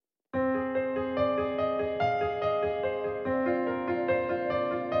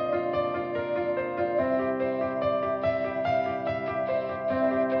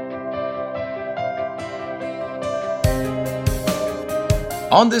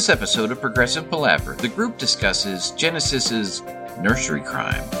On this episode of Progressive Palaver, the group discusses Genesis's Nursery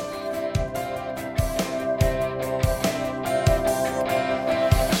Crime.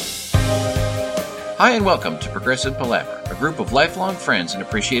 Hi and welcome to Progressive Palaver, a group of lifelong friends and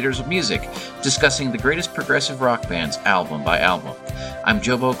appreciators of music discussing the greatest progressive rock bands album by album. I'm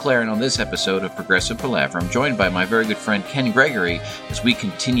Joe Beauclair, and on this episode of Progressive Palaver, I'm joined by my very good friend Ken Gregory as we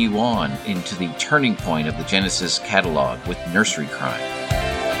continue on into the turning point of the Genesis catalog with Nursery Crime.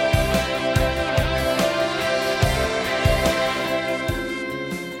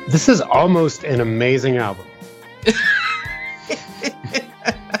 This is almost an amazing album.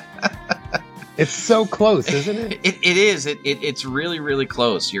 It's so close, isn't it? It is. It's really, really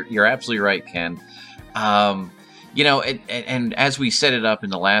close. You're absolutely right, Ken. And as we set it up in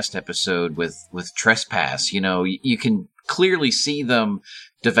the last episode with Trespass, you can clearly see them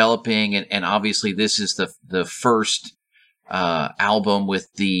developing, and obviously this is the first album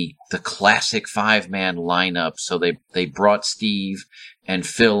with the classic 5-man lineup. So they brought Steve and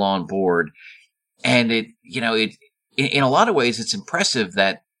Phil on board, and it in a lot of ways it's impressive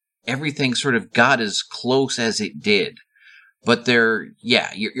that everything sort of got as close as it did. But you're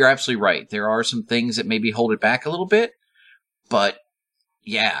absolutely right. There are some things that maybe hold it back a little bit. But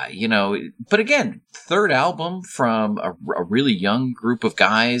but again, third album from a really young group of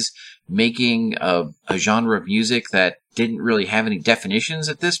guys making a genre of music that didn't really have any definitions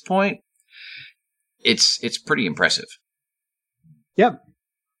at this point. It's pretty impressive. Yep.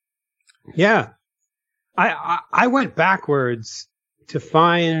 Yeah. I went backwards to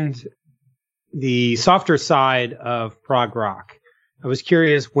find the softer side of prog rock. I was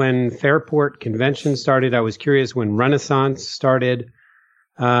curious when Fairport Convention started. I was curious when Renaissance started.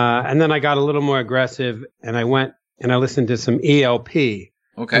 And then I got a little more aggressive, and I went and I listened to some ELP. Okay.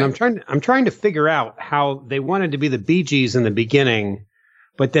 And I'm trying to figure out how they wanted to be the Bee Gees in the beginning,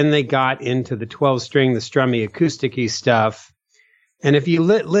 but then they got into the 12-string, the strummy, acoustic-y stuff. And if you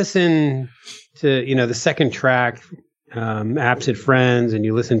listen to, the second track, Absent Friends, and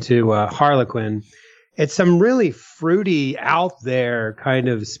you listen to Harlequin, it's some really fruity, out there kind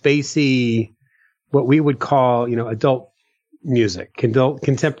of spacey, what we would call, adult music,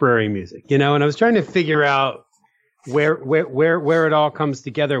 contemporary music, and I was trying to figure out where it all comes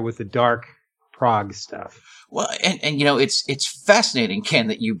together with the dark prog stuff. Well, and it's fascinating, Ken,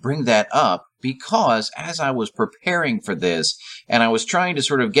 that you bring that up, because as I was preparing for this and I was trying to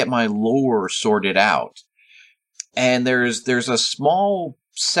sort of get my lore sorted out, and there's a small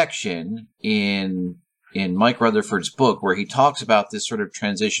section in Mike Rutherford's book where he talks about this sort of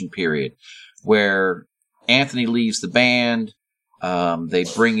transition period where Anthony leaves the band, they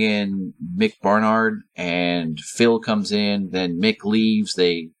bring in Mick Barnard, and Phil comes in, then Mick leaves,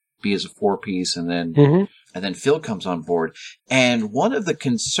 they be as a 4-piece, and then Phil comes on board. And one of the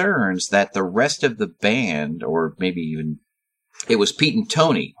concerns that the rest of the band, or maybe even it was Pete and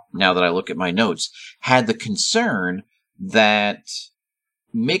Tony, now that I look at my notes, had the concern that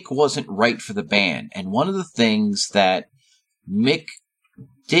Mick wasn't right for the band. And one of the things that Mick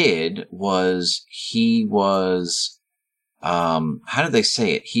did was he was, how did they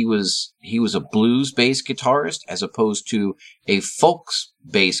say it? He was a blues-based guitarist as opposed to a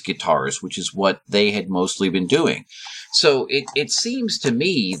folks-based guitarist, which is what they had mostly been doing. So it seems to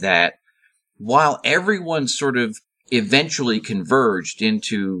me that while everyone sort of eventually converged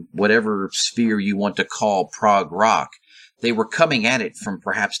into whatever sphere you want to call prog rock, they were coming at it from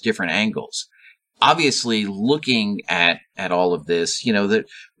perhaps different angles. Obviously, looking at all of this, that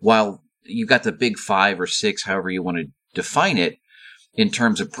while you've got the big 5 or 6, however you want to define it, in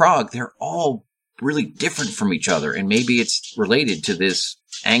terms of prog, they're all really different from each other. And maybe it's related to this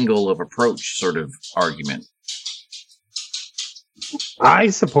angle of approach sort of argument. I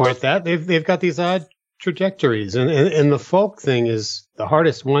support that. They've got these odd trajectories, and the folk thing is the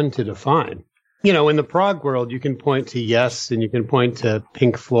hardest one to define. In the prog world, you can point to Yes, and you can point to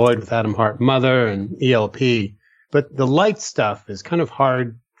Pink Floyd with Adam Hart Mother and ELP, but the light stuff is kind of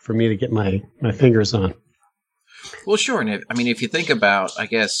hard for me to get my fingers on. Well, sure. And if you think about, I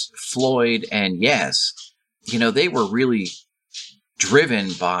guess, Floyd and Yes, they were really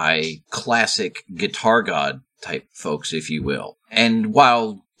driven by classic guitar god type folks, if you will. And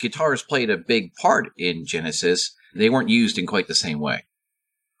while guitars played a big part in Genesis, they weren't used in quite the same way.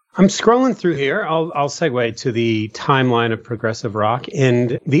 I'm scrolling through here. I'll segue to the timeline of progressive rock.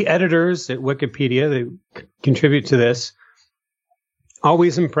 And the editors at Wikipedia that contribute to this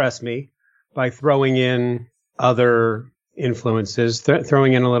always impress me by throwing in other influences,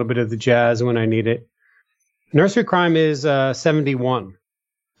 throwing in a little bit of the jazz when I need it. Nursery Crime is 71.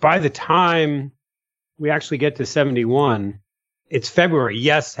 By the time we actually get to 71, it's February.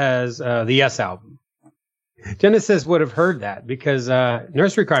 Yes has the Yes album. Genesis would have heard that because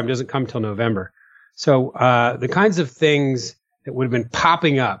Nursery Crime doesn't come till November. So the kinds of things that would have been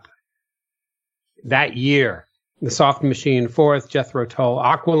popping up that year, the Soft Machine, Fourth, Jethro Tull,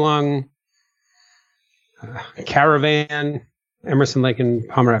 Aqualung, Caravan, Emerson, Lake and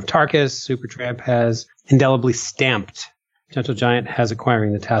Palmer have Tarkus, Supertramp has Indelibly Stamped, Gentle Giant has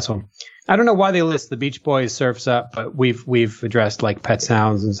Acquiring the Tassel. I don't know why they list the Beach Boys, Surf's Up, but we've addressed like Pet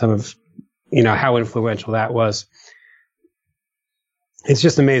Sounds and some of, how influential that was. It's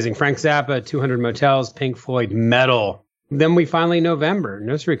just amazing. Frank Zappa, 200 Motels, Pink Floyd, Metal. Then we finally, November,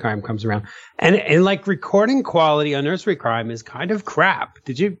 Nursery Crime comes around. And like recording quality on Nursery Crime is kind of crap.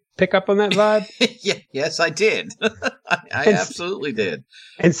 Did you pick up on that vibe? Yes, I did. I absolutely did.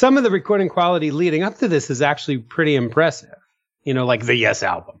 And some of the recording quality leading up to this is actually pretty impressive. Like the Yes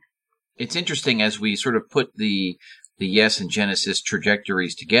album. It's interesting as we sort of put the Yes and Genesis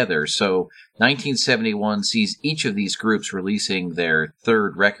trajectories together. So 1971 sees each of these groups releasing their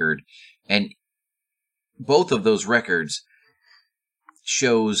third record, and both of those records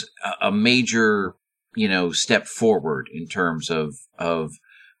shows a major, step forward in terms of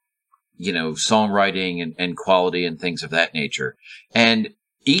songwriting and quality and things of that nature. And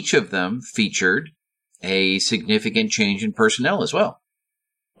each of them featured a significant change in personnel as well.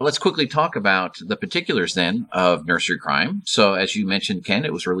 Let's quickly talk about the particulars then of Nursery Crime. So as you mentioned, Ken,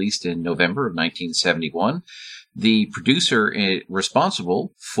 it was released in November of 1971. The producer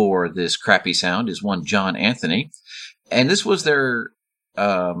responsible for this crappy sound is one John Anthony. And this was it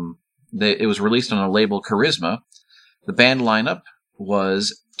was released on a label Charisma. The band lineup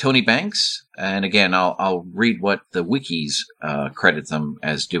was Tony Banks. And again, I'll read what the wikis credit them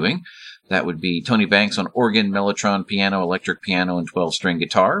as doing. That would be Tony Banks on organ, mellotron, piano, electric piano, and 12-string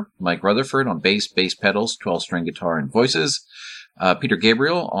guitar. Mike Rutherford on bass pedals, 12-string guitar, and voices. Peter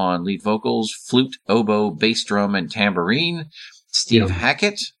Gabriel on lead vocals, flute, oboe, bass drum, and tambourine. Steve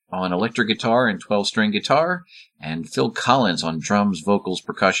Hackett on electric guitar and 12-string guitar. And Phil Collins on drums, vocals,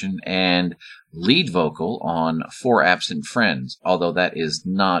 percussion, and lead vocal on Four Absent Friends, although that is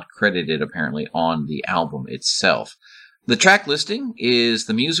not credited apparently on the album itself. The track listing is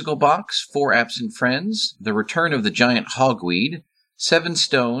The Musical Box, Four Absent Friends, The Return of the Giant Hogweed, Seven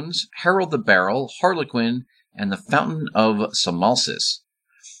Stones, Harold the Barrel, Harlequin, and The Fountain of Samalsis.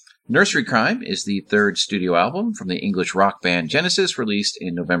 Nursery Crime is the third studio album from the English rock band Genesis, released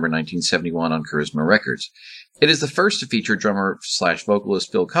in November 1971 on Charisma Records. It is the first to feature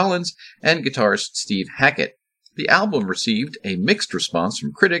drummer/vocalist Phil Collins and guitarist Steve Hackett. The album received a mixed response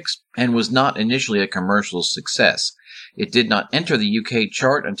from critics and was not initially a commercial success. It did not enter the UK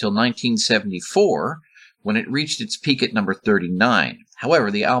chart until 1974, when it reached its peak at number 39. However,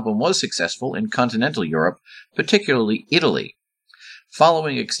 the album was successful in continental Europe, particularly Italy.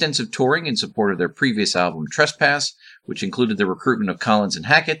 Following extensive touring in support of their previous album Trespass, which included the recruitment of Collins and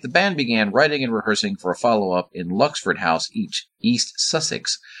Hackett, the band began writing and rehearsing for a follow-up in Luxford House, East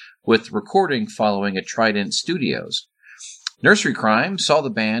Sussex, with recording following at Trident Studios. Nursery Crime saw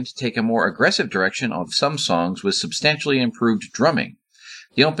the band take a more aggressive direction on some songs with substantially improved drumming.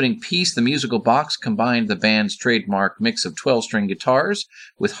 The opening piece, The Musical Box, combined the band's trademark mix of 12-string guitars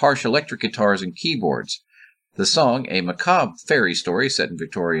with harsh electric guitars and keyboards. The song, a macabre fairy story set in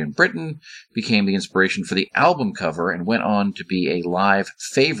Victorian Britain, became the inspiration for the album cover and went on to be a live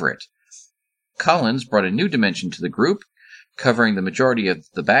favorite. Collins brought a new dimension to the group, covering the majority of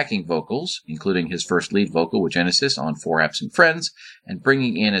the backing vocals, including his first lead vocal with Genesis on Four Absent Friends, and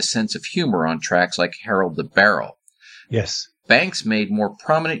bringing in a sense of humor on tracks like Harold the Barrel. Yes. Banks made more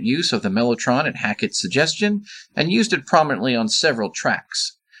prominent use of the mellotron at Hackett's suggestion, and used it prominently on several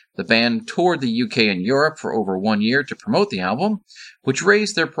tracks. The band toured the UK and Europe for over 1 year to promote the album, which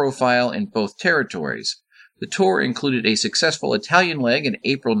raised their profile in both territories. The tour included a successful Italian leg in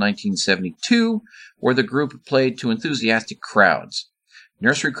April 1972, where the group played to enthusiastic crowds.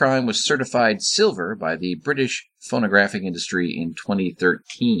 Nursery Crime was certified silver by the British phonographic industry in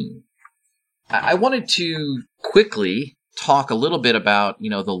 2013. I wanted to quickly talk a little bit about,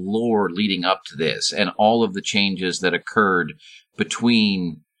 the lore leading up to this and all of the changes that occurred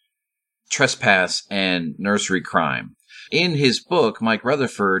between Trespass and Nursery Crime. In his book, Mike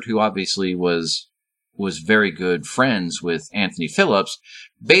Rutherford, who obviously was very good friends with Anthony Phillips,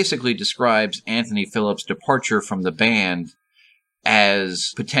 basically describes Anthony Phillips' departure from the band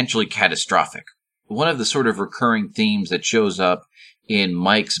as potentially catastrophic. One of the sort of recurring themes that shows up in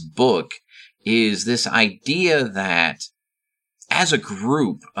Mike's book is this idea that as a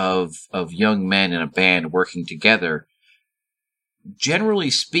group of young men in a band working together, generally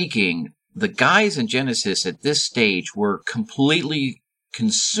speaking, the guys in Genesis at this stage were completely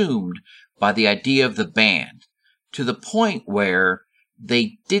consumed by the idea of the band, to the point where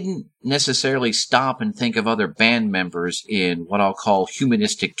they didn't necessarily stop and think of other band members in what I'll call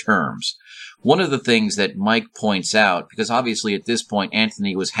humanistic terms. One of the things that Mike points out, because obviously at this point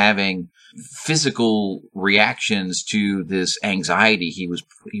Anthony was having physical reactions to this anxiety he was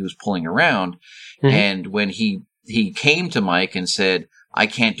pulling around, and when he came to Mike and said, "I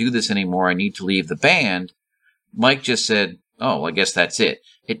can't do this anymore, I need to leave the band," Mike just said, "Oh, I guess that's it."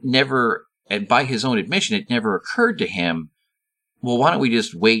 It never, and by his own admission, it never occurred to him, well, why don't we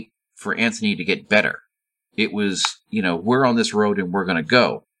just wait for Anthony to get better? It was, we're on this road and we're going to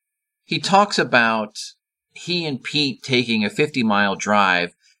go. He talks about he and Pete taking a 50-mile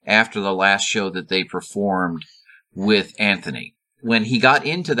drive after the last show that they performed with Anthony. When he got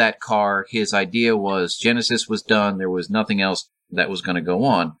into that car, his idea was Genesis was done. There was nothing else that was going to go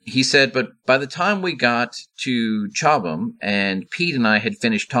on. He said, but by the time we got to Chobham and Pete and I had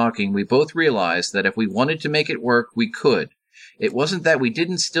finished talking, we both realized that if we wanted to make it work, we could. It wasn't that we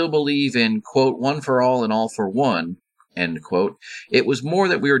didn't still believe in, quote, one for all and all for one, end quote. It was more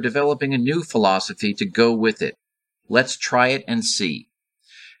that we were developing a new philosophy to go with it. Let's try it and see.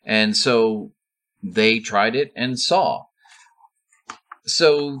 And so they tried it and saw.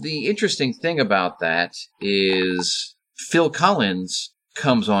 So the interesting thing about that is Phil Collins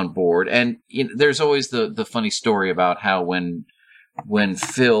comes on board, and there's always the funny story about how when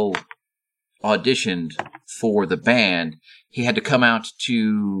Phil auditioned for the band, he had to come out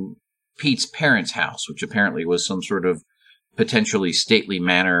to Pete's parents' house, which apparently was some sort of potentially stately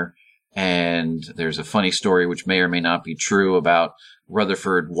manor. And there's a funny story, which may or may not be true, about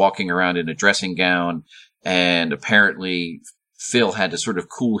Rutherford walking around in a dressing gown. And apparently Phil had to sort of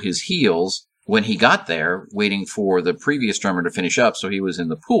cool his heels when he got there, waiting for the previous drummer to finish up. So he was in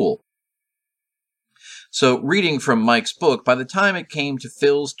the pool. So reading from Mike's book, by the time it came to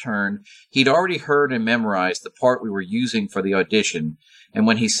Phil's turn, he'd already heard and memorized the part we were using for the audition. And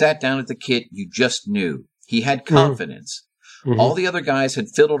when he sat down at the kit, you just knew. He had confidence. Mm-hmm. All the other guys had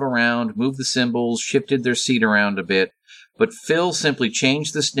fiddled around, moved the cymbals, shifted their seat around a bit. But Phil simply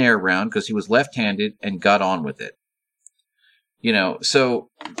changed the snare around because he was left-handed and got on with it. So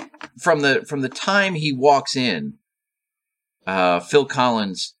from the time he walks in, Phil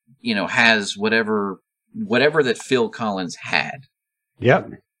Collins, has whatever that Phil Collins had.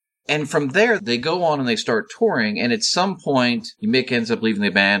 Yep. And from there, they go on and they start touring. And at some point, Mick ends up leaving the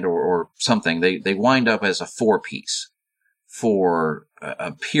band or something. They wind up as a 4-piece for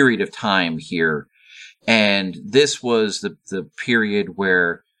a period of time here. And this was the period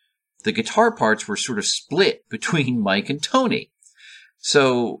where the guitar parts were sort of split between Mike and Tony.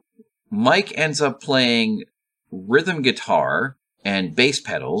 So Mike ends up playing rhythm guitar and bass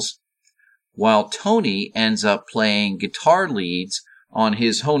pedals, while Tony ends up playing guitar leads on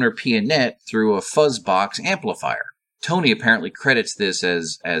his Hohner Pianet through a fuzzbox amplifier. Tony apparently credits this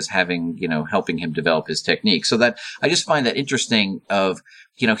as having, helping him develop his technique. So that I just find that interesting of,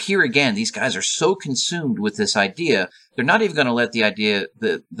 here again, these guys are so consumed with this idea, they're not even going to let the idea,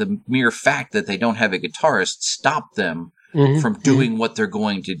 the mere fact that they don't have a guitarist stop them from doing what they're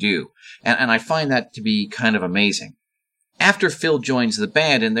going to do. And I find that to be kind of amazing. After Phil joins the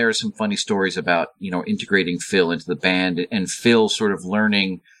band, and there are some funny stories about, integrating Phil into the band and Phil sort of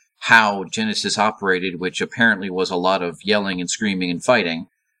learning how Genesis operated, which apparently was a lot of yelling and screaming and fighting.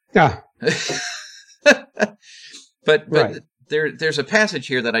 Yeah. But right. There's a passage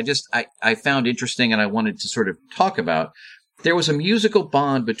here that I found interesting and I wanted to sort of talk about. There was a musical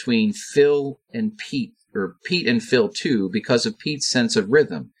bond between Phil and Pete, or Pete and Phil too, because of Pete's sense of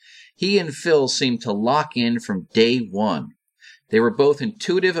rhythm. He and Phil seemed to lock in from day one. They were both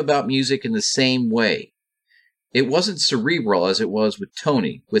intuitive about music in the same way. It wasn't cerebral as it was with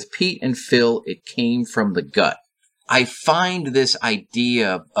Tony. With Pete and Phil, it came from the gut. I find this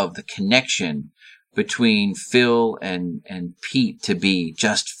idea of the connection between Phil and Pete to be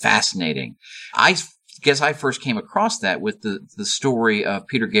just fascinating. I guess I first came across that with the story of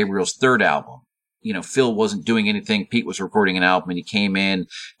Peter Gabriel's third album. Phil wasn't doing anything. Pete was recording an album and he came in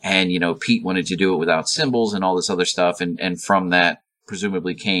and, Pete wanted to do it without cymbals and all this other stuff. And from that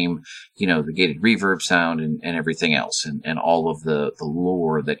presumably came, the gated reverb sound and everything else and all of the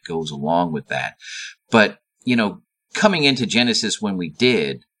lore that goes along with that. But, coming into Genesis when we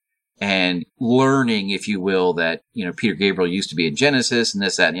did and learning, if you will, that, Peter Gabriel used to be in Genesis and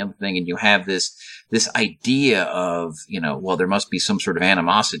this, that, and the other thing. And you have this idea of, well, there must be some sort of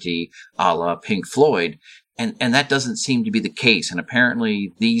animosity a la Pink Floyd. And that doesn't seem to be the case. And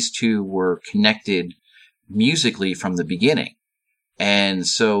apparently these two were connected musically from the beginning. And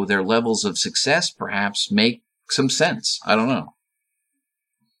so their levels of success perhaps make some sense. I don't know.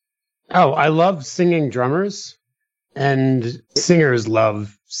 Oh, I love singing drummers, and singers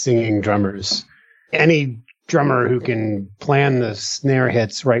love singing drummers. Any drummer who can plan the snare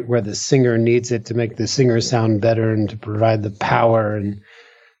hits right where the singer needs it to make the singer sound better and to provide the power and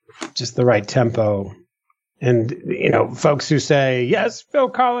just the right tempo. And, folks who say, yes, Phil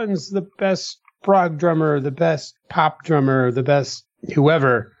Collins, the best prog drummer, the best pop drummer, the best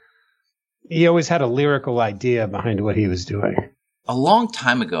whoever, he always had a lyrical idea behind what he was doing. A long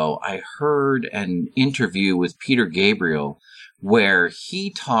time ago, I heard an interview with Peter Gabriel where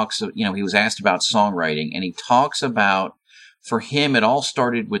he talks, he was asked about songwriting, and he talks about, for him, it all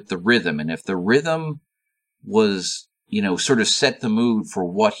started with the rhythm. And if the rhythm was, sort of set the mood for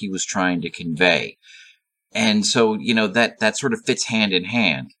what he was trying to convey. And so, that sort of fits hand in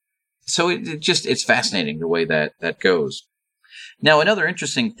hand. So it's fascinating the way that goes. Now, another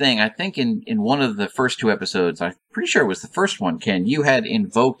interesting thing, I think in one of the first two episodes, I'm pretty sure it was the first one, Ken, you had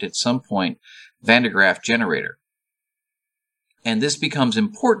invoked at some point Van de Graaff Generator. And this becomes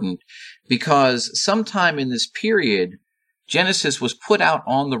important because sometime in this period, Genesis was put out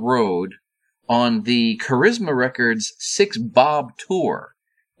on the road on the Charisma Records 6 Bob Tour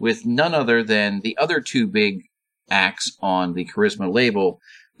with none other than the other two big acts on the Charisma label.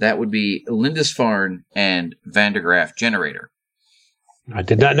 That would be Lindisfarne and Van de Graaff Generator. I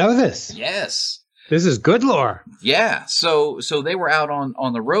did not know this. Yes. This is good lore. Yeah. So they were out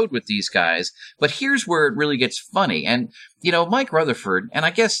on the road with these guys. But here's where it really gets funny. And, Mike Rutherford, and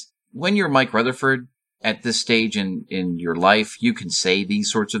I guess when you're Mike Rutherford at this stage in your life, you can say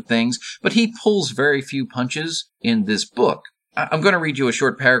these sorts of things. But he pulls very few punches in this book. I'm going to read you a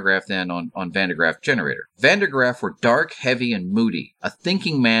short paragraph then on Van de Graaff Generator. Van de Graaff were dark, heavy, and moody, a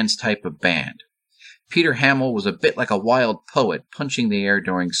thinking man's type of band. Peter Hammill was a bit like a wild poet punching the air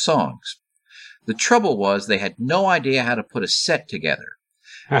during songs. The trouble was they had no idea how to put a set together.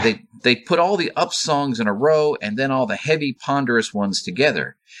 They'd put all the up songs in a row and then all the heavy, ponderous ones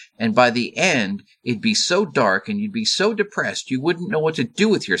together. And by the end, it'd be so dark and you'd be so depressed you wouldn't know what to do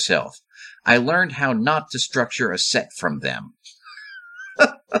with yourself. I learned how not to structure a set from them.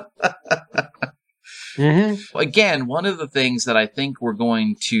 Mm-hmm. Again, one of the things that I think we're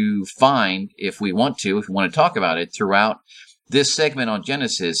going to find, if we want to talk about it throughout this segment on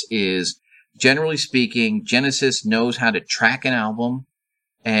Genesis, is, generally speaking, Genesis knows how to track an album,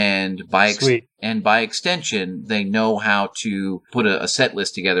 and by extension, they know how to put a set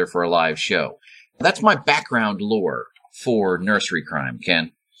list together for a live show. That's my background lore for Nursery Crime,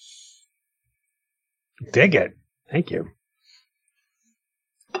 Ken. Dig it. Thank you.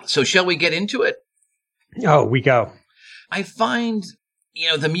 So shall we get into it? Oh, we go. I find,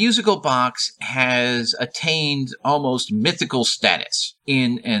 the musical box has attained almost mythical status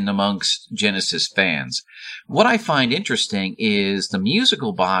in and amongst Genesis fans. What I find interesting is the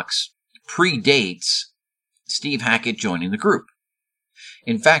musical box predates Steve Hackett joining the group.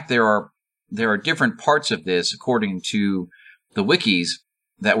 In fact, there are different parts of this, according to the wikis,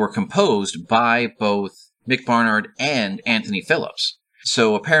 that were composed by both Mick Barnard and Anthony Phillips.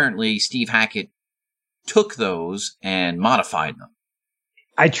 So apparently Steve Hackett took those and modified them.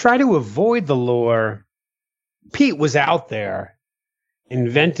 I try to avoid the lore. Pete was out there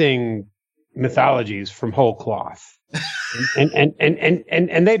inventing mythologies from whole cloth.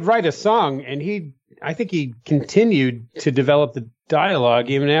 and they'd write a song, and I think he continued to develop the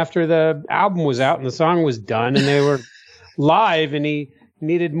dialogue even after the album was out and the song was done and they were live, and he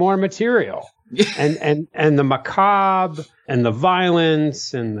needed more material. and the macabre and the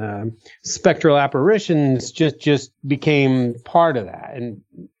violence and the spectral apparitions just became part of that. And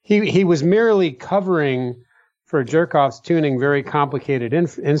he was merely covering for Jerkoff's tuning very complicated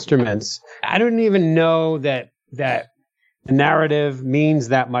instruments. I don't even know that the narrative means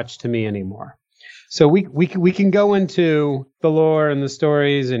that much to me anymore. So we can go into the lore and the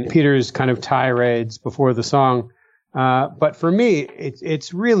stories and Peter's kind of tirades before the song. But for me,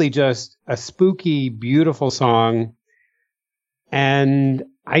 it's really just a spooky, beautiful song. And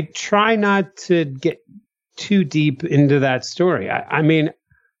I try not to get too deep into that story.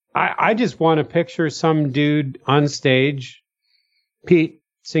 I just want to picture some dude on stage, Pete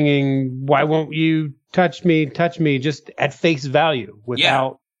singing, "Why won't you touch me, just at face value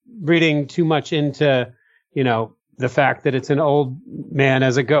without reading too much into, the fact that it's an old man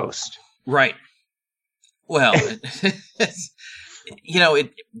as a ghost." Right. Well,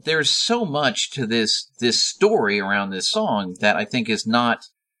 there's so much to this story around this song that I think is not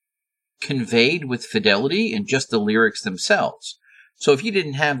conveyed with fidelity in just the lyrics themselves. So if you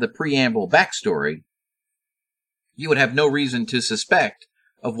didn't have the preamble backstory, you would have no reason to suspect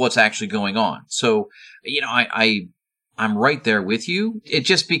of what's actually going on. So, I'm right there with you. It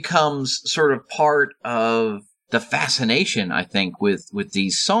just becomes sort of part of the fascination, I think, with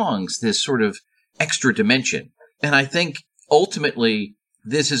these songs, this sort of extra dimension. And I think ultimately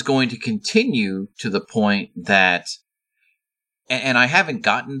this is going to continue to the point that, and I haven't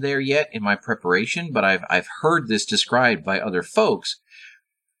gotten there yet in my preparation, but I've heard this described by other folks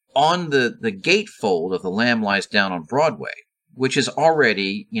on the gatefold of The Lamb Lies Down on Broadway, which is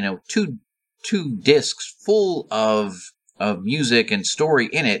already, two discs full of music and story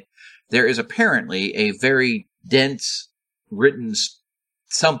in it. There is apparently a very dense written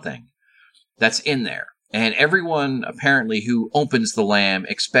something that's in there. And everyone apparently who opens the Lamb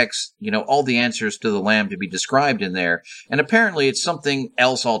expects, all the answers to the Lamb to be described in there. And apparently it's something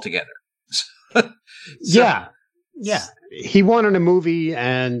else altogether. Yeah. He wanted a movie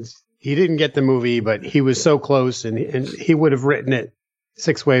and he didn't get the movie, but he was so close and he would have written it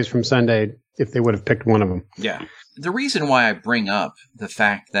 6 Ways from Sunday if they would have picked one of them. Yeah. The reason why I bring up the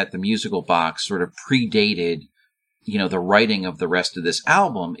fact that the musical box sort of predated, the writing of the rest of this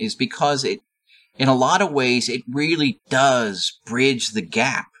album is because in a lot of ways, it really does bridge the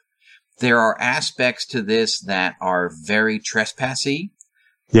gap. There are aspects to this that are very trespassy.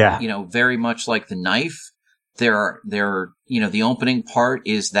 Yeah. Very much like The Knife. There are, the opening part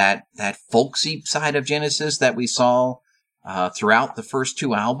is that folksy side of Genesis that we saw throughout the first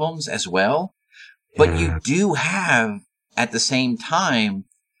 2 albums as well. But you do have, at the same time,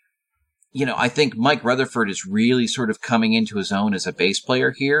 I think Mike Rutherford is really sort of coming into his own as a bass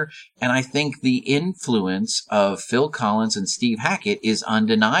player here. And I think the influence of Phil Collins and Steve Hackett is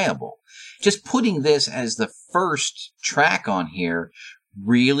undeniable. Just putting this as the first track on here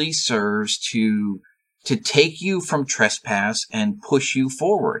really serves to take you from Trespass and push you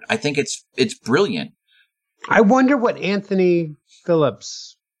forward. I think it's brilliant. I wonder what Anthony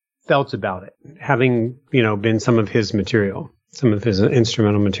Phillips felt about it, having, been some of his material. Some of his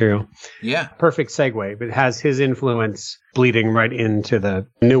instrumental material. Yeah. Perfect segue, but has his influence bleeding right into the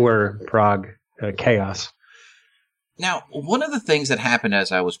newer prog chaos. Now, one of the things that happened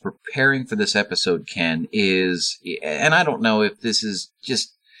as I was preparing for this episode, Ken, is, and I don't know if this is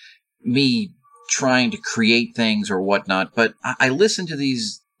just me trying to create things or whatnot, but I listen to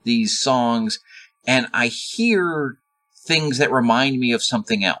these songs and I hear things that remind me of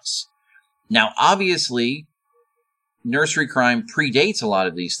something else. Now, obviously, Nursery Crime predates a lot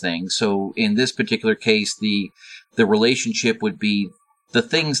of these things, so in this particular case, the relationship would be the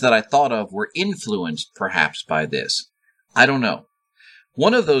things that I thought of were influenced perhaps by this. I don't know.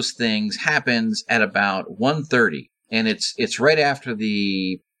 One of those things happens at about 1:30, and it's right after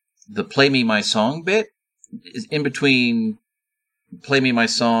the Play Me My Song bit, in between Play Me My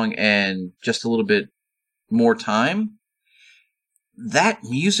Song and just a little bit more time. That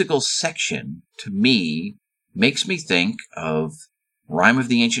musical section, to me, makes me think of Rime of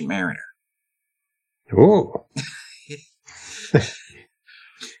the Ancient Mariner. Ooh.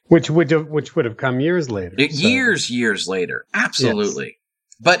 which would have come years later. Years later. Absolutely. Yes.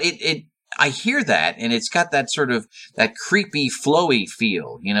 But I hear that, and it's got that sort of, that creepy, flowy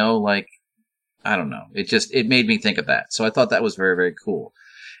feel, like, I don't know. It made me think of that. So I thought that was very, very cool.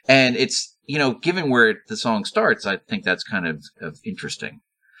 And it's, given where the song starts, I think that's kind of interesting.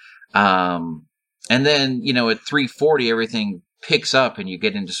 And then, at 3:40, everything picks up and you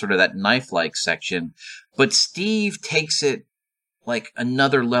get into sort of that knife-like section. But Steve takes it like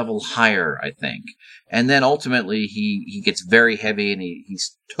another level higher, I think. And then ultimately he gets very heavy and he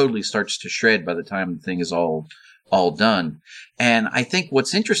totally starts to shred by the time the thing is all done. And I think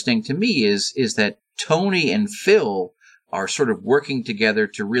what's interesting to me is that Tony and Phil are sort of working together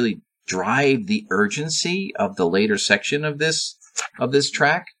to really drive the urgency of the later section of this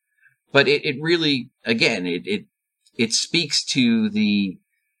track. But it really, again, it speaks to the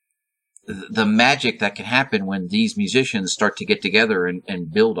magic that can happen when these musicians start to get together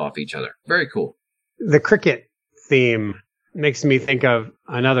and build off each other. Very cool. The cricket theme makes me think of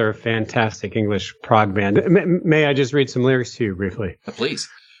another fantastic English prog band. May I just read some lyrics to you briefly? Please.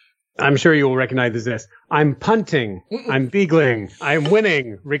 I'm sure you will recognize this. I'm punting. I'm beagling. I'm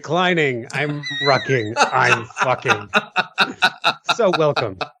winning. Reclining. I'm rucking. I'm fucking. So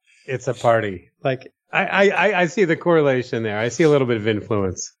welcome. It's a party. Like, I see the correlation there. I see a little bit of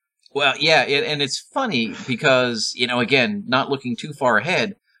influence. Well, yeah, and it's funny because, again, not looking too far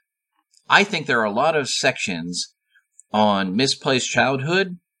ahead, I think there are a lot of sections on Misplaced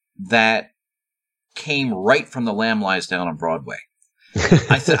Childhood that came right from The Lamb Lies Down on Broadway.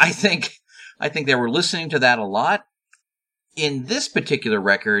 I think they were listening to that a lot. In this particular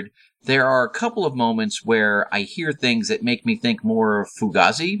record, there are a couple of moments where I hear things that make me think more of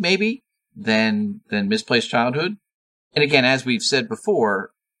Fugazi, maybe, than Misplaced Childhood. And again, as we've said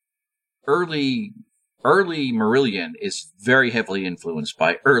before, early Marillion is very heavily influenced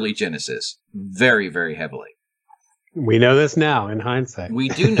by early Genesis. Very, very heavily. We know this now in hindsight. We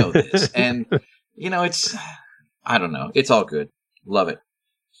do know this. And, it's, I don't know. It's all good. Love it.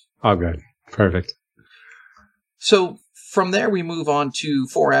 All good. Perfect. So from there, we move on to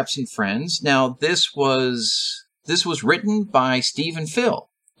Four Absent Friends. Now, this was written by Steve and Phil.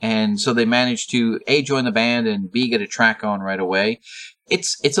 And so they managed to A, join the band, and B, get a track on right away.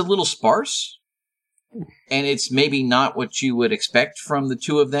 It's a little sparse, and it's maybe not what you would expect from the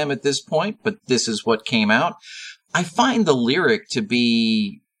two of them at this point, but this is what came out. I find the lyric to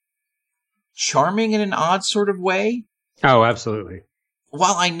be charming in an odd sort of way. Oh, absolutely.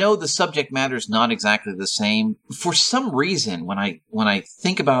 While I know the subject matter is not exactly the same, for some reason, when I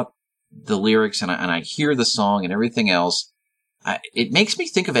think about the lyrics and I hear the song and everything else, it makes me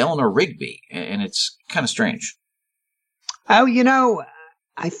think of Eleanor Rigby, and it's kind of strange. Oh,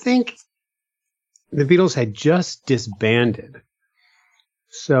 I think the Beatles had just disbanded.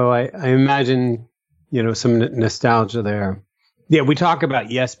 So I imagine, some nostalgia there. Yeah, we talk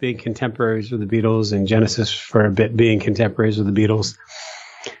about Yes being contemporaries with the Beatles and Genesis for a bit being contemporaries with the Beatles.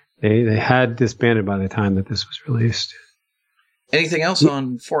 They had disbanded by the time that this was released. Anything else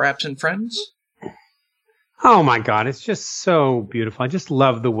on Four Absent Friends? Oh my God, it's just so beautiful. I just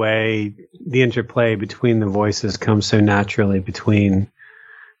love the way the interplay between the voices comes so naturally between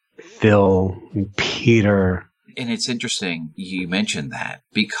Phil and Peter. And it's interesting you mentioned that,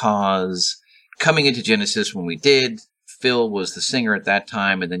 because coming into Genesis when we did, Phil was the singer at that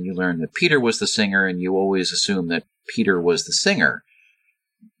time, and then you learn that Peter was the singer, and you always assume that Peter was the singer.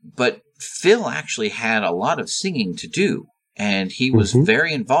 But Phil actually had a lot of singing to do, and he was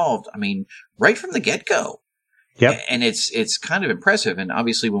very involved, right from the get-go. Yep. And it's kind of impressive. And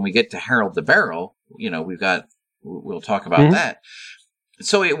obviously when we get to Harold the Barrel, we'll talk about that.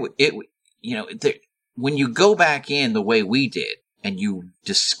 So when you go back in the way we did and you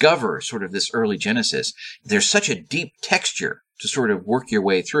discover sort of this early Genesis, there's such a deep texture to sort of work your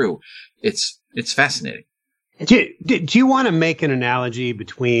way through. It's fascinating. Do you want to make an analogy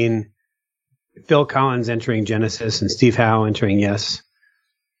between Phil Collins entering Genesis and Steve Howe entering Yes?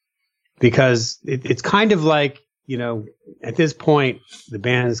 Because it's kind of like, at this point, the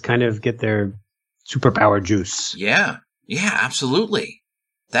bands kind of get their superpower juice. Yeah, absolutely.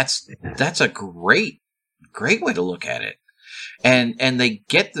 That's a great way to look at it. And they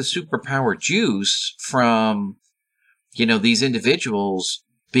get the superpower juice from, these individuals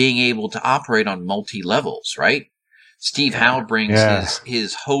being able to operate on multi-levels, right? Steve Howe brings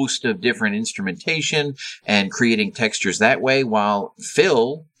his host of different instrumentation and creating textures that way, while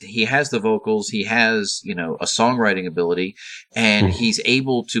Phil, he has the vocals, he has, a songwriting ability, and he's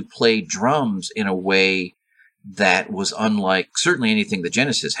able to play drums in a way that was unlike certainly anything the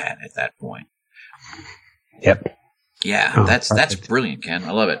Genesis had at that point. Yep. Yeah, that's brilliant, Ken.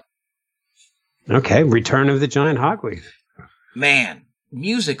 I love it. Okay, Return of the Giant Hogweed. Man,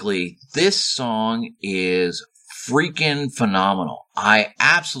 musically, this song is freaking phenomenal. I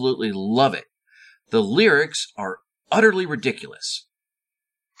absolutely love it. The lyrics are utterly ridiculous.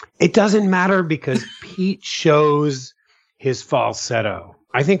 It doesn't matter because Pete shows his falsetto.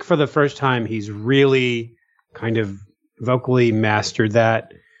 I think for the first time he's really kind of vocally mastered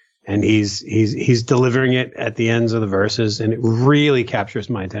that, and he's delivering it at the ends of the verses, and it really captures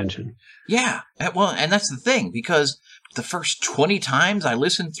my attention. Yeah, well, and that's the thing, because the first 20 times I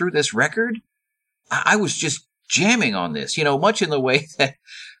listened through this record, I was just jamming on this, much in the way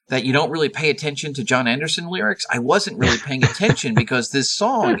that you don't really pay attention to John Anderson lyrics. I wasn't really paying attention because this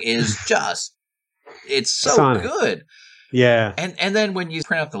song is it's so Sonic. Good. Yeah. And then when you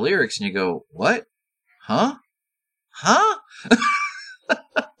print out the lyrics and you go, what? Huh?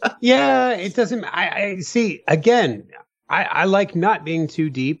 Yeah, it doesn't. I see. Again, I like not being too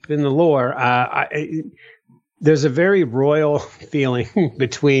deep in the lore. There's a very royal feeling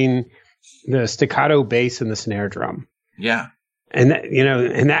between the staccato bass and the snare drum. Yeah. And that,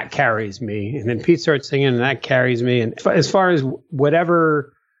 and that carries me. And then Pete starts singing, and that carries me. And as far as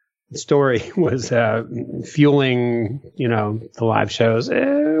whatever story was fueling, the live shows,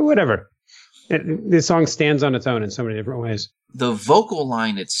 whatever. This song stands on its own in so many different ways. The vocal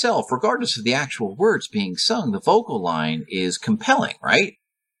line itself, regardless of the actual words being sung, the vocal line is compelling, right?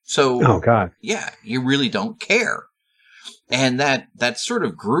 So, oh God, yeah, you really don't care. And that sort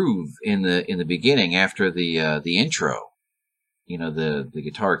of groove in the beginning after the intro, the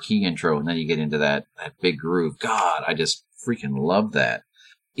guitar key intro, and then you get into that big groove. God, I just freaking love that.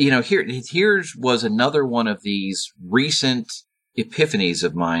 here's was another one of these recent epiphanies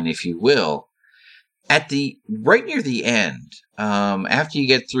of mine, if you will. Right near the end, after you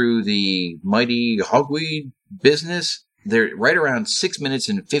get through the mighty hogweed business, there, right around 6 minutes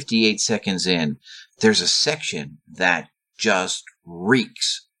and 58 seconds in, there's a section that just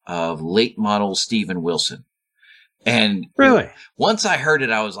reeks of late model Steven Wilson. And really, once I heard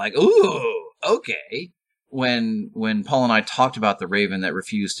it, I was like, ooh, okay. When Paul and I talked about The Raven That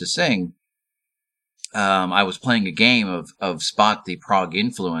Refused to Sing, I was playing a game of Spot the Prog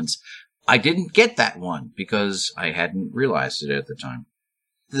Influence. I didn't get that one because I hadn't realized it at the time.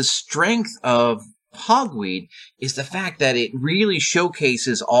 The strength of Hogweed is the fact that it really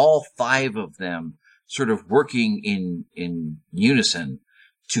showcases all 5 of them sort of working in unison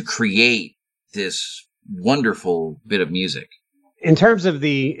to create this wonderful bit of music. In terms of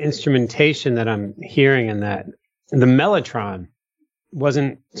the instrumentation that I'm hearing in that, the mellotron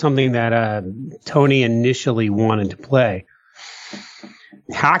wasn't something that Tony initially wanted to play.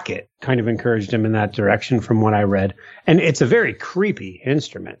 Hackett kind of encouraged him in that direction from what I read. And it's a very creepy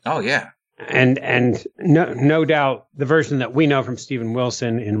instrument. Oh, yeah. And no doubt the version that we know from Steven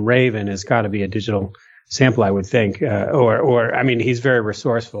Wilson in Raven has got to be a digital sample, I would think. Or I mean, he's very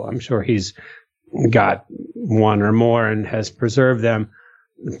resourceful. I'm sure he's got one or more and has preserved them.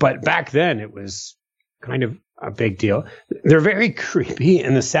 But back then it was kind of a big deal. They're very creepy,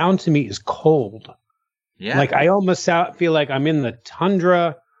 and the sound to me is cold. Yeah. Like I almost feel like I'm in the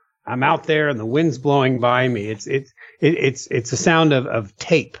tundra. I'm out there and the wind's blowing by me. It's a sound of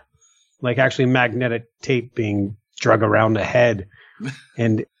tape, like actually magnetic tape being drug around a head.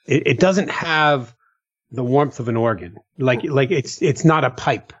 And it doesn't have the warmth of an organ. Like it's not a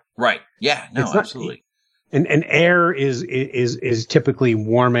pipe. Right. Yeah. No, It's absolutely. And air is typically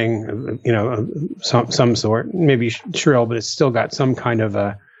warming, some sort, maybe shrill, but it's still got some kind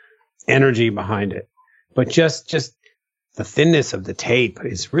of energy behind it. But just the thinness of the tape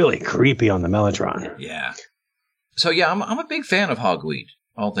is really creepy on the mellotron. Yeah. So yeah, I'm a big fan of Hogweed,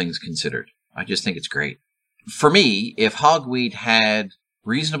 all things considered. I just think it's great. For me, if Hogweed had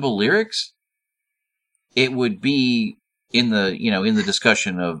reasonable lyrics, it would be in the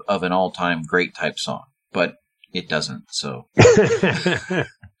discussion of an all-time great type song. But it doesn't, so.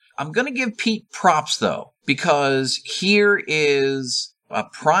 I'm going to give Pete props, though, because here is a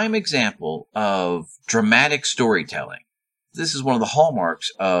prime example of dramatic storytelling. This is one of the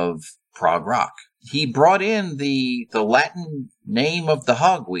hallmarks of prog rock. He brought in the Latin name of the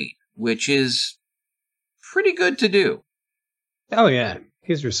hogweed, which is pretty good to do. Oh, yeah.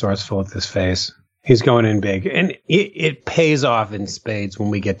 He's resourceful at this phase. He's going in big, and it pays off in spades when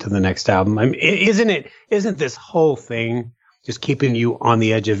we get to the next album. I mean, isn't this whole thing just keeping you on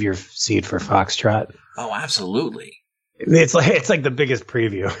the edge of your seat for Foxtrot? Oh, absolutely. It's like the biggest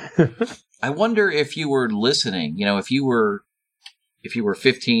preview. I wonder if you were listening, if you were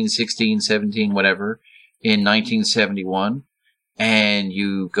 15, 16, 17, whatever, in 1971, and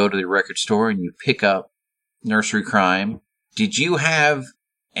you go to the record store and you pick up Nursery Crime, did you have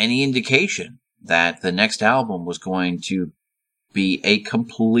any indication that the next album was going to be a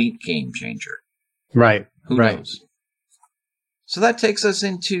complete game changer? Right. Who knows? So that takes us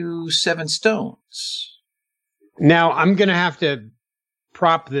into Seven Stones. Now, I'm going to have to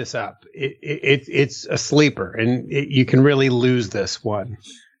prop this up. It's a sleeper, and you can really lose this one.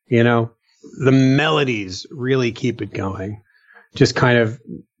 The melodies really keep it going. Just kind of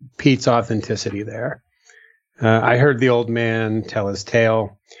Pete's authenticity there. I heard the old man tell his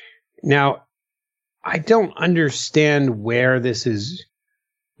tale. Now, I don't understand where this is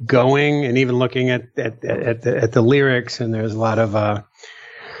going, and even looking at the lyrics, and there's a lot of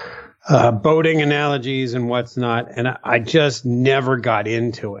boating analogies and what's not, and I just never got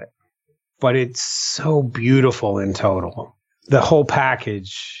into it. But it's so beautiful in total. The whole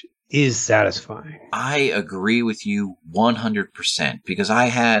package is satisfying. I agree with you 100% because I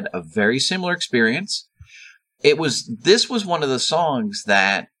had a very similar experience. This was one of the songs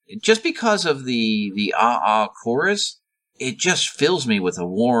that, just because of the ah chorus, it just fills me with a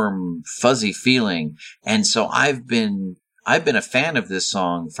warm, fuzzy feeling. And so I've been a fan of this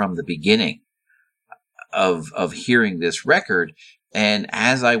song from the beginning of hearing this record. And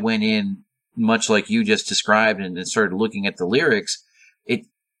as I went in, much like you just described, and started looking at the lyrics,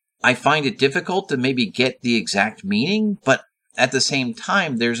 I find it difficult to maybe get the exact meaning, but at the same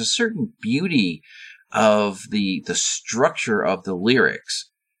time, there's a certain beauty of the structure of the lyrics.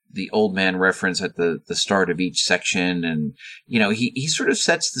 The old man reference at the start of each section, and he sort of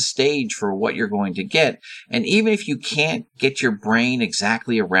sets the stage for what you're going to get. And even if you can't get your brain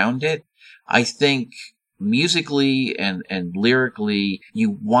exactly around it, I think musically and lyrically,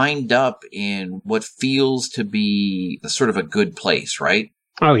 you wind up in what feels to be sort of a good place, right?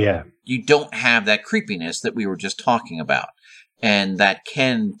 Oh, yeah. You don't have that creepiness that we were just talking about. And that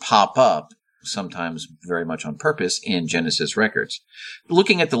can pop up sometimes very much on purpose in Genesis records.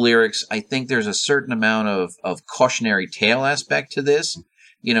 Looking at the lyrics, I think there's a certain amount of cautionary tale aspect to this.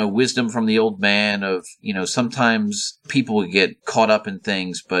 Wisdom from the old man of, sometimes people get caught up in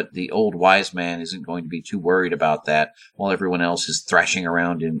things, but the old wise man isn't going to be too worried about that while everyone else is thrashing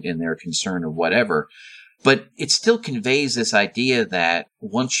around in their concern of whatever. But it still conveys this idea that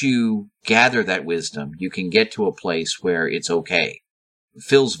once you gather that wisdom, you can get to a place where it's okay.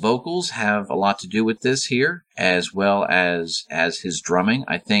 Phil's vocals have a lot to do with this here, as well as his drumming.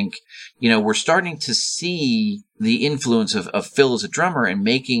 I think, we're starting to see the influence of Phil as a drummer and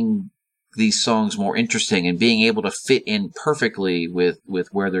making these songs more interesting and being able to fit in perfectly with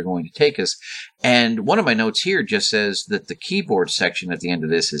where they're going to take us. And one of my notes here just says that the keyboard section at the end of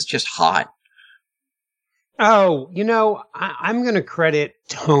this is just hot. Oh, I'm going to credit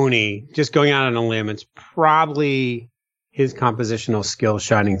Tony, just going out on a limb. It's probably his compositional skill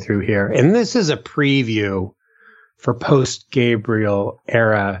shining through here. And this is a preview for post-Gabriel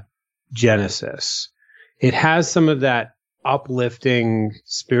era Genesis. It has some of that uplifting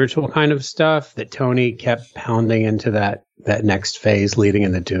spiritual kind of stuff that Tony kept pounding into that next phase leading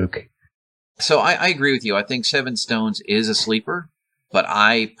in the Duke. So I agree with you. I think Seven Stones is a sleeper, but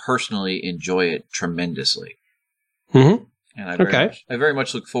I personally enjoy it tremendously. Mm-hmm. And I very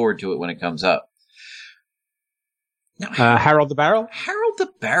much look forward to it when it comes up. Now, Harold the Barrel? Harold the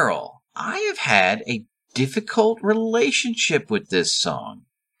Barrel. I have had a difficult relationship with this song.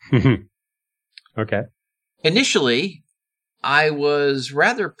 Okay. Initially, I was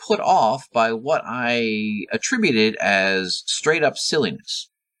rather put off by what I attributed as straight up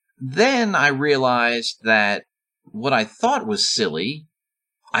silliness. Then I realized that what I thought was silly,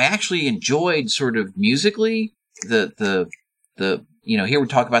 I actually enjoyed sort of musically. Here we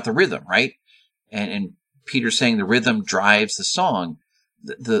talk about the rhythm, right? And Peter's saying the rhythm drives the song.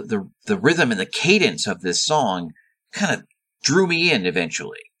 The rhythm and the cadence of this song kind of drew me in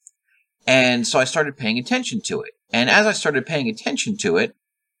eventually. And so I started paying attention to it. And as I started paying attention to it,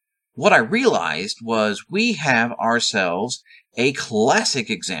 what I realized was we have ourselves a classic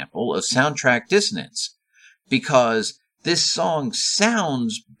example of soundtrack dissonance, because this song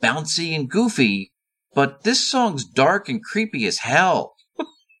sounds bouncy and goofy, but this song's dark and creepy as hell.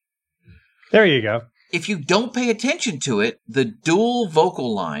 There you go. If you don't pay attention to it, the dual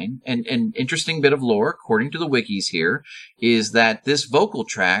vocal line, and an interesting bit of lore, according to the wikis here, is that this vocal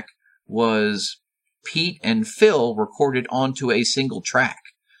track was Pete and Phil recorded onto a single track.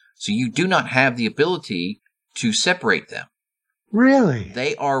 So you do not have the ability to separate them. Really?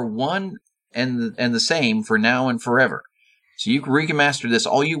 They are one and the same for now and forever. So you can remaster this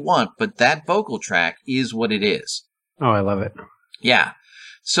all you want, but that vocal track is what it is. Oh, I love it. Yeah.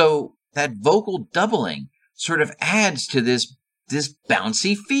 So that vocal doubling sort of adds to this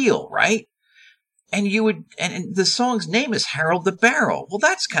bouncy feel, right? And and the song's name is Harold the Barrel. Well,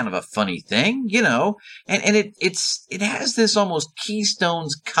 that's kind of a funny thing, and it has this almost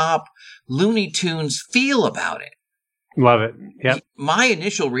Keystones Cop Looney Tunes feel about it. Love it. Yep. My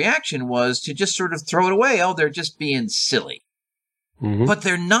initial reaction was to just sort of throw it away. Oh, they're just being silly. Mm-hmm. But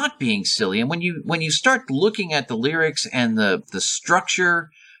they're not being silly. And when you start looking at the lyrics and the structure,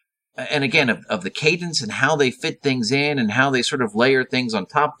 and again, of the cadence and how they fit things in and how they sort of layer things on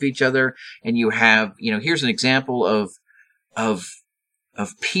top of each other. And you have, here's an example of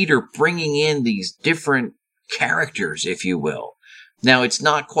Peter bringing in these different characters, if you will. Now, it's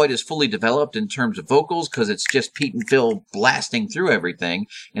not quite as fully developed in terms of vocals because it's just Pete and Phil blasting through everything.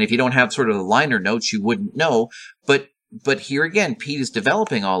 And if you don't have sort of the liner notes, you wouldn't know. But here again, Pete is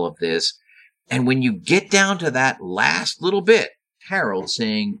developing all of this. And when you get down to that last little bit, Harold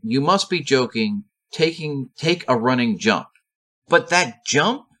saying, "You must be joking, take a running jump." But that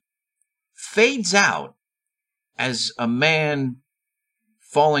jump fades out as a man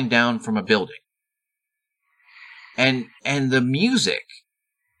falling down from a building. And the music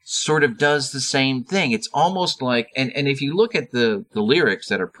sort of does the same thing. It's almost like, and if you look at the lyrics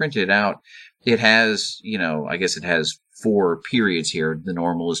that are printed out, it has, I guess it has 4 periods here. The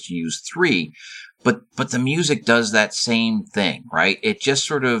normal is to use 3. But the music does that same thing, right? It just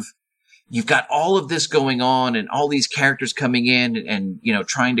sort of, you've got all of this going on and all these characters coming in and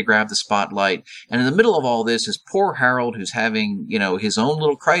trying to grab the spotlight. And in the middle of all this is poor Harold, who's having, his own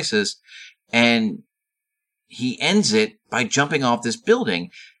little crisis, and he ends it by jumping off this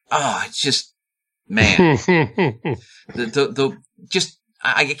building. Oh, it's just, man.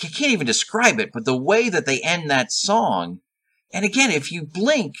 I can't even describe it, but the way that they end that song, and again, if you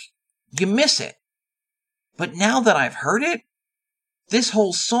blink, you miss it. But now that I've heard it, this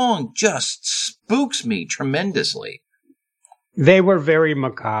whole song just spooks me tremendously. They were very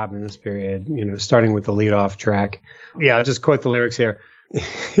macabre in this period, starting with the lead-off track. Yeah, I'll just quote the lyrics here.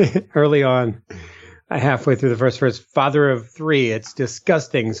 Early on, halfway through the first verse, father of three, it's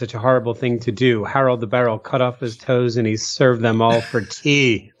disgusting, such a horrible thing to do. Harold the Barrel cut off his toes and he served them all for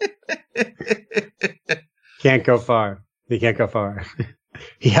tea. Can't go far. He can't go far.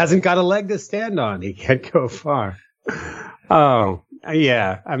 He hasn't got a leg to stand on. He can't go far. Oh,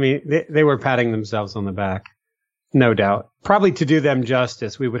 yeah. I mean, they were patting themselves on the back. No doubt. Probably to do them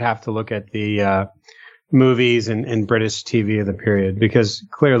justice, we would have to look at the movies and British TV of the period, because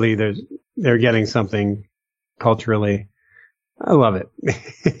clearly they're getting something culturally. I love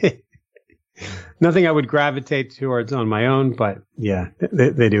it. Nothing I would gravitate towards on my own, but yeah,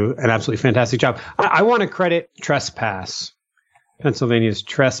 they do an absolutely fantastic job. I want to credit Trespass, Pennsylvania's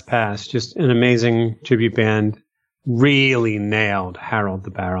Trespass, just an amazing tribute band. Really nailed Harold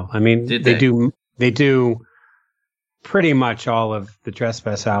the Barrel. I mean, they do pretty much all of the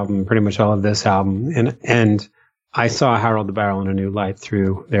Trespass album, pretty much all of this album, and I saw Harold the Barrel in a new light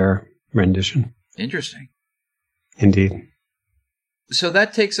through their rendition. Interesting. Indeed. So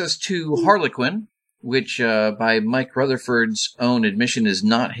that takes us to Harlequin, which by Mike Rutherford's own admission is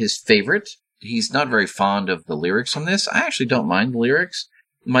not his favorite. He's not very fond of the lyrics on this. I actually don't mind the lyrics.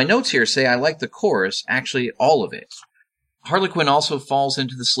 My notes here say I like the chorus, actually all of it. Harlequin also falls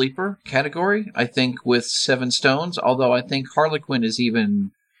into the sleeper category, I think, with Seven Stones, although I think Harlequin is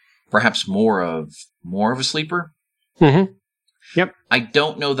even perhaps more of a sleeper. Mm-hmm. Yep. I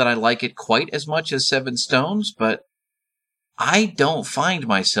don't know that I like it quite as much as Seven Stones, but I don't find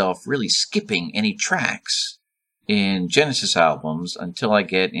myself really skipping any tracks in Genesis albums until I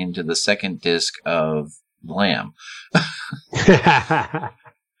get into the second disc of Lamb.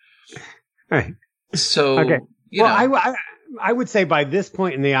 Right. So, okay. I would say by this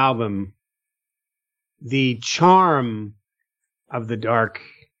point in the album, the charm of the dark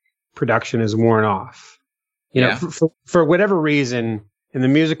production is worn off. You know, for whatever reason, in the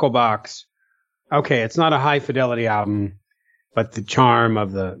musical box, okay, it's not a high fidelity album, but the charm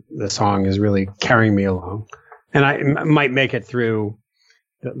of the song is really carrying me along. And I might make it through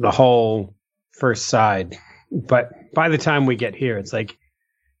the whole first side. But by the time we get here, it's like,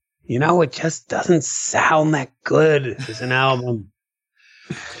 it just doesn't sound that good as an album.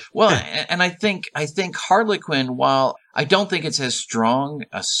 Well, and I think Harlequin, while I don't think it's as strong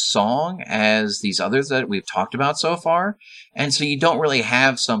a song as these others that we've talked about so far, and so you don't really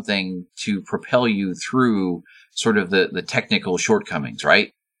have something to propel you through sort of the technical shortcomings,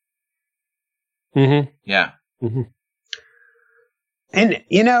 right? Mm-hmm. Yeah. Mm-hmm. And,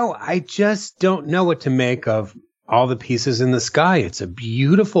 I just don't know what to make of All the Pieces in the Sky. It's a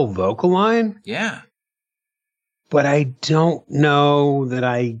beautiful vocal line. Yeah. But I don't know that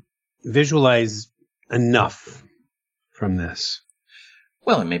I visualize enough from this.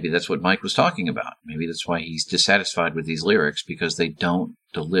 Well, and maybe that's what Mike was talking about. Maybe that's why he's dissatisfied with these lyrics, because they don't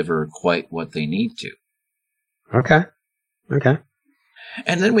deliver quite what they need to. Okay.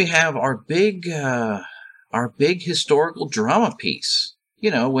 And then we have our big historical drama piece.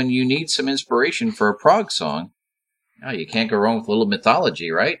 When you need some inspiration for a prog song, you can't go wrong with a little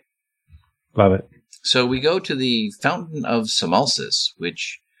mythology, right? Love it. So we go to the Fountain of Samalsis,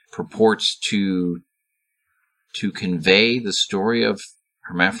 which purports to convey the story of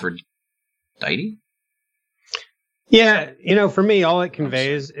Hermaphrodite. Yeah, for me, all it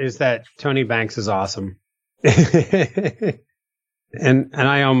conveys is that Tony Banks is awesome. and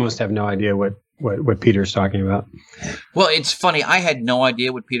I almost have no idea what Peter's talking about. Well, it's funny. I had no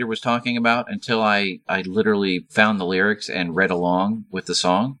idea what Peter was talking about until I literally found the lyrics and read along with the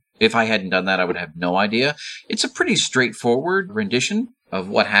song. If I hadn't done that, I would have no idea. It's a pretty straightforward rendition of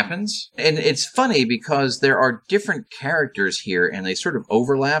what happens. And it's funny because there are different characters here and they sort of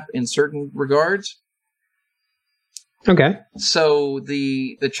overlap in certain regards. Okay. So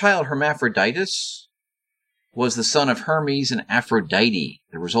the child Hermaphroditus was the son of Hermes and Aphrodite,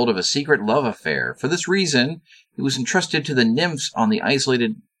 the result of a secret love affair. For this reason, he was entrusted to the nymphs on the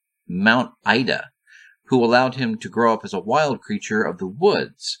isolated Mount Ida, who allowed him to grow up as a wild creature of the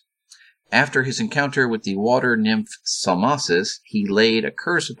woods. After his encounter with the water nymph Salmacis, he laid a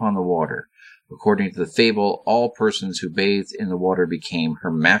curse upon the water. According to the fable, all persons who bathed in the water became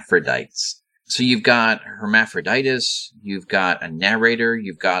hermaphrodites. So you've got Hermaphroditus, you've got a narrator,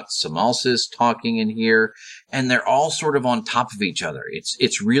 you've got Samalsis talking in here, and they're all sort of on top of each other.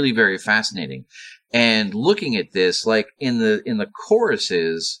 It's really very fascinating. And looking at this, like in the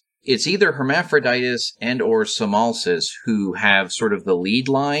choruses, it's either Hermaphroditus and or Samalsis who have sort of the lead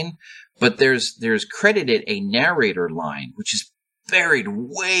line, but there's credited a narrator line, which is buried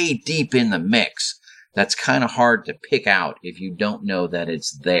way deep in the mix. That's kind of hard to pick out if you don't know that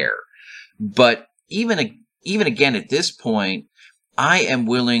it's there. But even again at this point, I am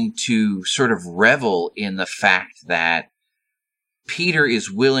willing to sort of revel in the fact that Peter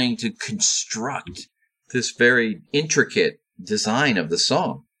is willing to construct this very intricate design of the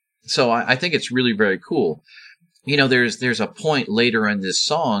song. So I think it's really very cool. You know, there's a point later in this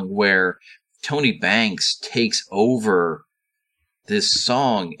song where Tony Banks takes over this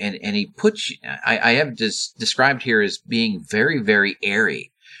song and he puts, I have described here as being very, very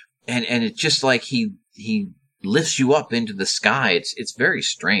airy. And it's just like he lifts you up into the sky. It's very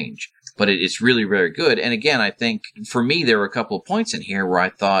strange, but it's really very good. And again, I think for me, there were a couple of points in here where I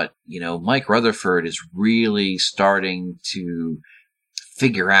thought, you know, Mike Rutherford is really starting to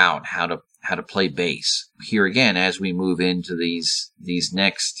figure out how to play bass. Here again, as we move into these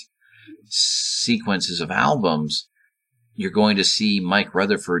next sequences of albums, you're going to see Mike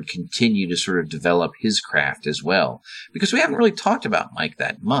Rutherford continue to sort of develop his craft as well. Because we haven't really talked about Mike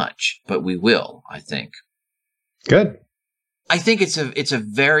that much, but we will, I think. Good. I think it's a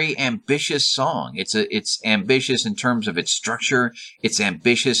very ambitious song. It's ambitious in terms of its structure. It's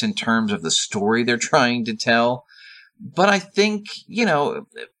ambitious in terms of the story they're trying to tell. But I think, you know,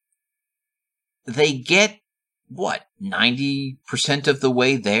 they get, 90% of the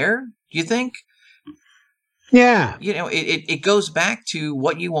way there, do you think? Yeah. You know, it goes back to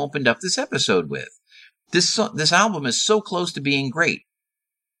what you opened up this episode with. This album is so close to being great.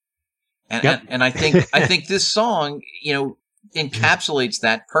 And I think this song, you know, encapsulates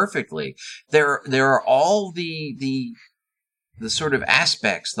that perfectly. There are all the sort of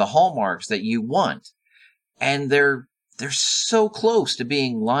aspects, the hallmarks that you want. And they're so close to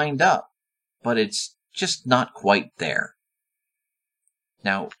being lined up, but it's just not quite there.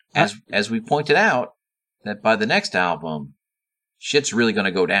 Now, as we pointed out, that by the next album, shit's really going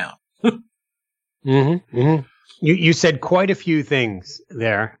to go down. Mm-hmm, mm-hmm. You said quite a few things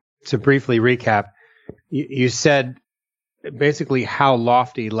there. To briefly recap, you said basically how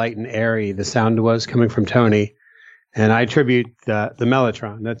lofty, light, and airy the sound was coming from Tony. And I attribute the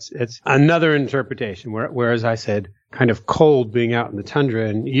Mellotron. It's another interpretation. Whereas I said kind of cold being out in the tundra,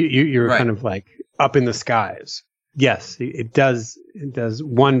 and you're right. Kind of like up in the skies. Yes, it does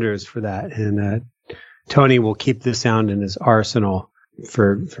wonders for that. And Tony will keep this sound in his arsenal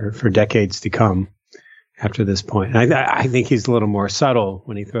for decades to come after this point. And I think he's a little more subtle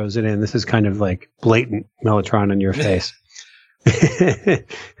when he throws it in. This is kind of like blatant Mellotron in your face.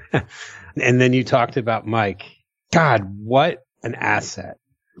 And then you talked about Mike. God, what an asset.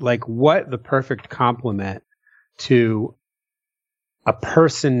 Like, what the perfect complement to a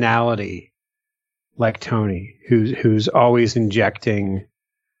personality like Tony, who's always injecting,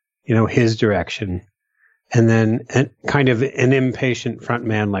 you know, his direction. And then kind of an impatient front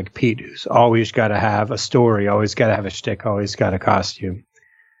man like Pete, who's always got to have a story, always got to have a shtick, always got a costume.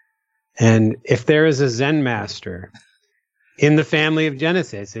 And if there is a Zen master in the family of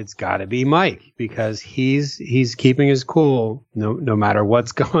Genesis, it's got to be Mike, because he's keeping his cool no matter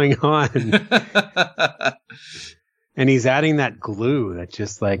what's going on. And he's adding that glue that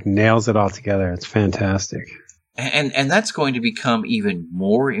just like nails it all together. It's fantastic. And that's going to become even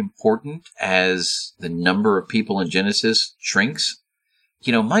more important as the number of people in Genesis shrinks.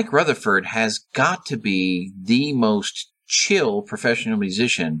 You know, Mike Rutherford has got to be the most chill professional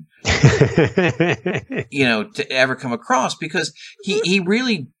musician, you know, to ever come across, because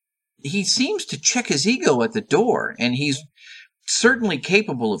he seems to check his ego at the door, and he's certainly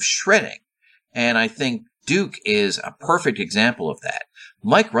capable of shredding. And I think Duke is a perfect example of that.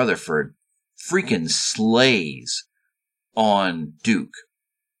 Mike Rutherford freaking slays on Duke.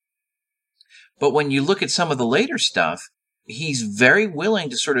 But when you look at some of the later stuff, he's very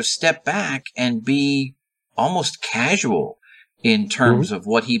willing to sort of step back and be almost casual in terms of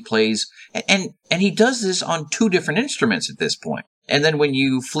what he plays. And he does this on two different instruments at this point. And then when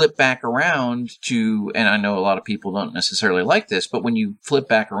you flip back around to, and I know a lot of people don't necessarily like this, but when you flip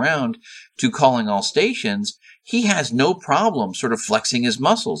back around to Calling All Stations, he has no problem sort of flexing his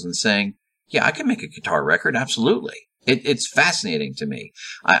muscles and saying, yeah, I can make a guitar record. Absolutely. It's fascinating to me.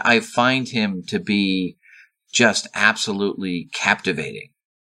 I find him to be just absolutely captivating.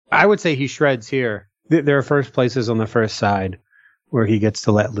 I would say he shreds here. There are first places on the first side where he gets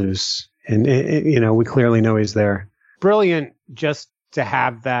to let loose. And, you know, we clearly know he's there. Brilliant just to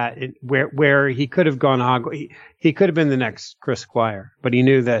have that where he could have gone hog. He could have been the next Chris Squire, but he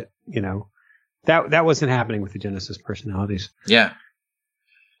knew that, you know, That wasn't happening with the Genesis personalities. Yeah.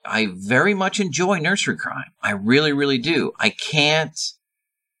 I very much enjoy Nursery Crime. I really, really do. I can't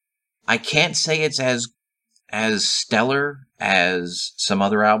say it's as stellar as some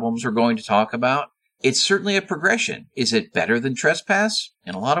other albums we're going to talk about. It's certainly a progression. Is it better than Trespass?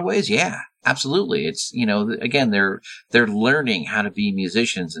 In a lot of ways, yeah, absolutely. It's, again, they're learning how to be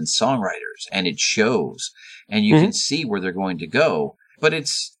musicians and songwriters, and it shows, and you can see where they're going to go. But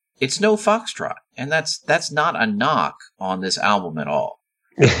it's no Foxtrot, and that's not a knock on this album at all.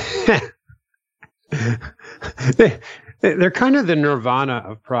 They're kind of the Nirvana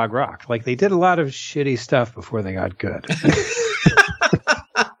of prog rock. Like, they did a lot of shitty stuff before they got good.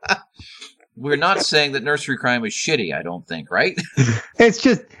 We're not saying that Nursery Crime is shitty, I don't think, right? It's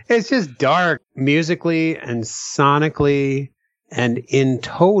just dark musically and sonically, and in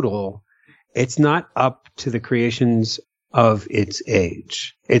total, it's not up to the creations of its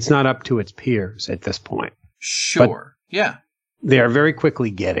age. It's not up to its peers at this point. Sure. But yeah. They are very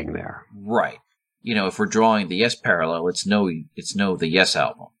quickly getting there. Right. If we're drawing the Yes parallel, it's no the Yes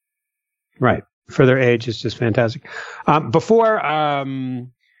album. Right. For their age, it's just fantastic. Before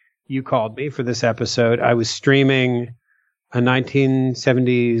you called me for this episode, I was streaming a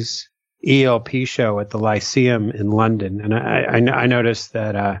 1970s ELP show at the Lyceum in London, and I noticed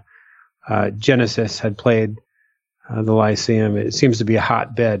that Genesis had played the Lyceum. It seems to be a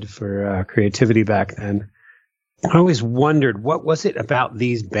hotbed for creativity back then. I always wondered, what was it about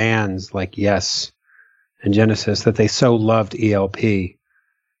these bands like Yes and Genesis that they so loved ELP?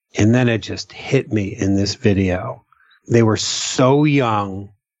 And then it just hit me in this video. They were so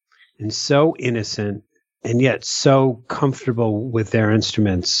young and so innocent, and yet so comfortable with their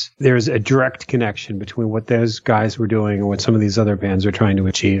instruments. There's a direct connection between what those guys were doing and what some of these other bands are trying to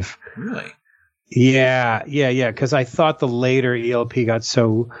achieve. Really? Yeah. Because I thought the later ELP got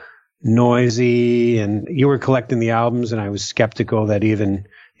so noisy, and you were collecting the albums, and I was skeptical that even,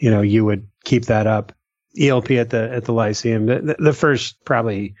 you would keep that up. ELP at the Lyceum, the first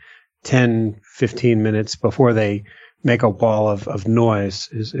probably 10, 15 minutes before they make a wall of noise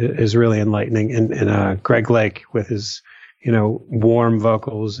is really enlightening. And Greg Lake with his, warm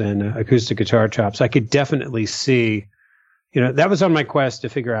vocals and acoustic guitar chops, I could definitely see, that was on my quest to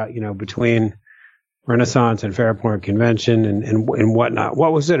figure out, between Renaissance and Fairport Convention and whatnot.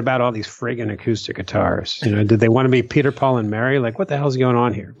 What was it about all these friggin' acoustic guitars? Did they want to be Peter, Paul, and Mary? Like, what the hell's going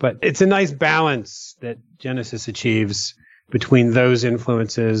on here? But it's a nice balance that Genesis achieves between those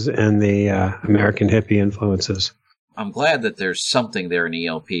influences and the American hippie influences. I'm glad that there's something there in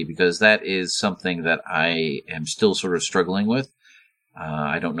ELP, because that is something that I am still sort of struggling with.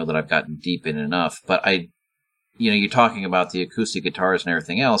 I don't know that I've gotten deep in enough, but you're talking about the acoustic guitars and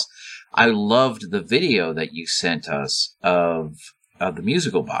everything else. I loved the video that you sent us of the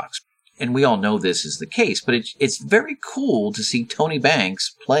musical box. And we all know this is the case, but it's very cool to see Tony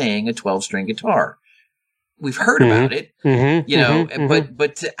Banks playing a 12-string guitar. We've heard about it,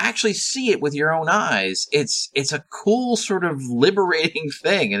 but to actually see it with your own eyes, it's a cool sort of liberating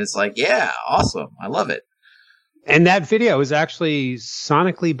thing. And it's like, yeah, awesome. I love it. And that video is actually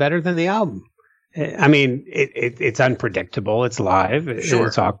sonically better than the album. I mean, it's unpredictable. It's live. Sure.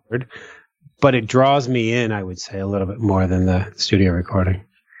 It's awkward. But it draws me in, I would say, a little bit more than the studio recording.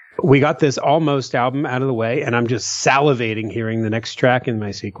 We got this almost album out of the way, and I'm just salivating hearing the next track in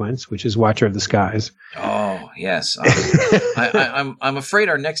my sequence, which is Watcher of the Skies. Oh, yes. I'm afraid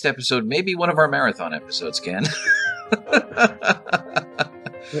our next episode may be one of our marathon episodes, Ken.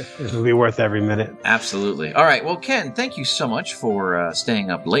 It'll be worth every minute. Absolutely. All right. Well, Ken, thank you so much for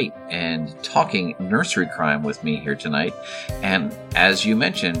staying up late and talking Nursery Crime with me here tonight. And as you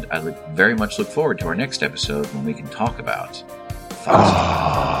mentioned, I very much look forward to our next episode when we can talk about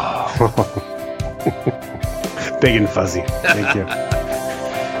Foxtrot. Big and fuzzy. Thank you.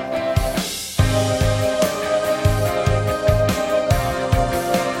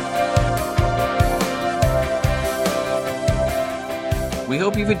 We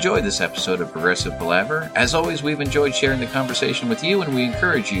hope you've enjoyed this episode of Progressive Palaver. As always, we've enjoyed sharing the conversation with you, and we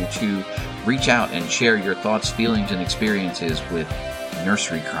encourage you to reach out and share your thoughts, feelings, and experiences with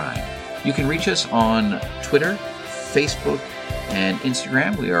Nursery Crime. You can reach us on Twitter, Facebook, and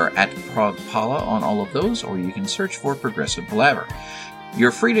Instagram. We are at ProgPala on all of those, or you can search for Progressive Palaver.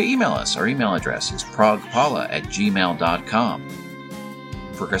 You're free to email us. Our email address is progpala@gmail.com.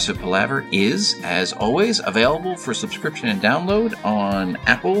 Progressive Palaver is, as always, available for subscription and download on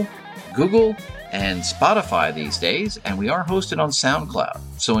Apple, Google, and Spotify these days, and we are hosted on SoundCloud.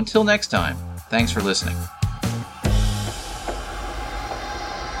 So until next time, thanks for listening.